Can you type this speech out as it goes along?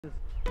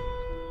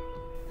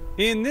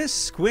In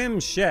this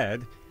squim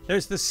shed,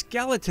 there's the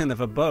skeleton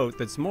of a boat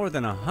that's more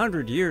than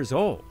 100 years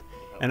old,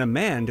 and a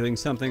man doing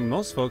something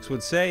most folks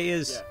would say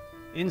is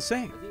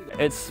insane.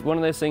 It's one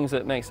of those things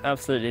that makes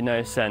absolutely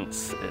no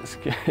sense.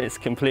 It's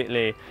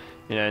completely,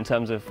 you know, in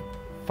terms of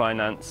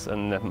finance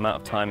and the amount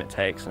of time it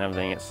takes and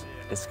everything,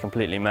 it's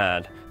completely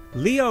mad.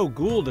 Leo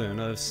Goulden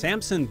of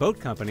Samson Boat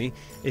Company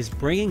is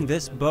bringing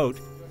this boat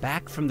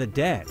back from the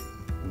dead,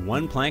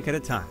 one plank at a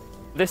time.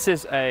 This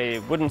is a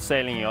wooden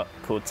sailing yacht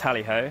called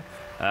Tally-Ho.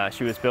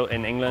 She was built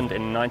in England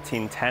in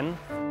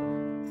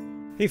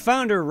 1910. He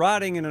found her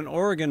rotting in an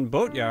Oregon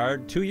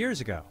boatyard 2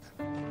 years ago.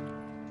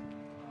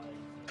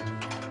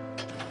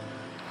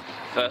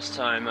 First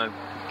time I'm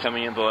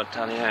coming aboard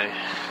Tally-Ho.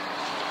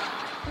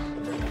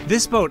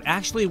 This boat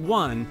actually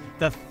won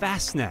the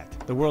Fastnet,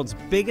 the world's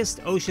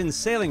biggest ocean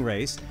sailing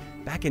race,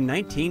 back in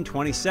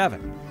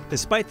 1927.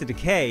 Despite the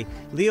decay,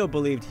 Leo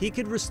believed he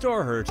could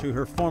restore her to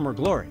her former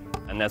glory.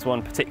 And there's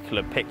one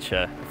particular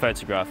picture, a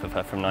photograph of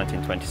her from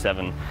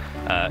 1927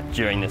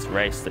 during this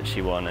race that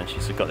she won, and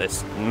she's got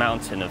this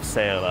mountain of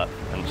sail up,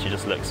 and she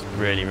just looks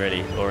really,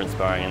 really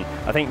awe-inspiring. And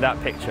I think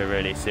that picture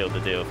really sealed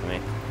the deal for me.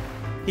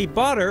 He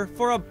bought her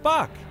for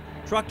 $1,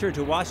 trucked her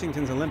to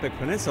Washington's Olympic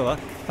Peninsula,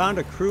 found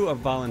a crew of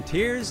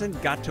volunteers,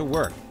 and got to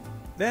work.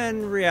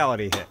 Then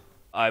reality hit.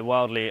 I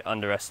wildly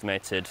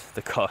underestimated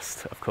the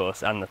cost, of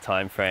course, and the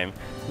time frame.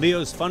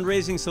 Leo's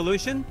fundraising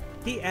solution?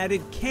 He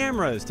added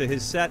cameras to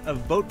his set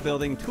of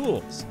boat-building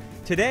tools.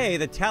 Today,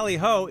 the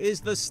Tally-Ho is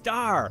the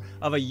star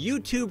of a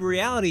YouTube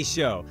reality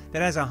show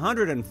that has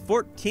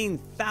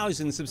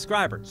 114,000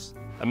 subscribers.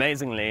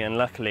 Amazingly and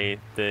luckily,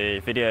 the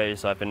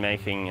videos I've been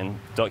making and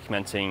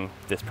documenting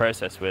this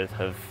process with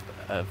have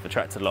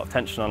attracted a lot of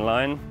attention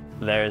online.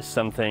 There is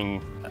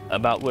something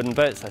about wooden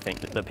boats, I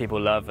think, that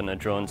people love and are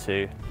drawn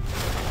to.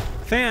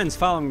 Fans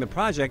following the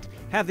project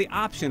have the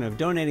option of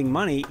donating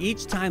money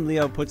each time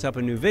Leo puts up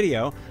a new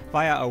video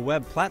via a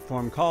web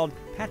platform called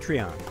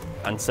Patreon.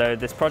 And so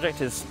this project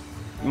is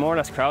more or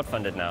less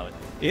crowdfunded now.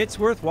 It's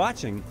worth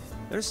watching.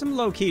 There's some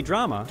low-key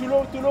drama. Too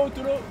low, too low,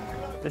 too low.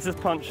 This is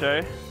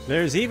Poncho.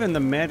 There's even the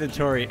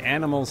mandatory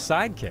animal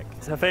sidekick.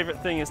 Her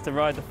favorite thing is to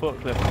ride the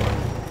forklift.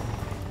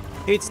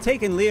 It's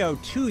taken Leo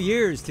 2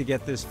 years to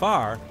get this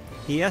far.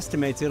 He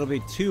estimates it'll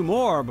be 2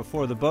 more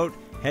before the boat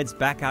heads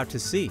back out to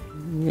sea.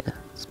 Yeah,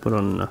 spot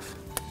on enough.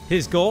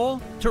 His goal?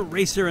 To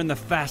race her in the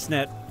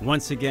Fastnet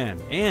once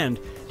again, and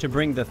to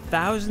bring the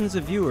thousands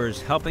of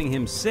viewers helping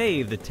him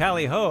save the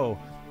Tally-Ho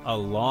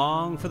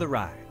along for the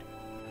ride.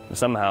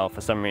 Somehow,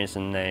 for some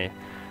reason, they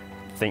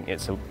think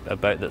it's a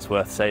boat that's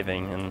worth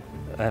saving, and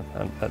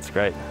that's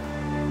great.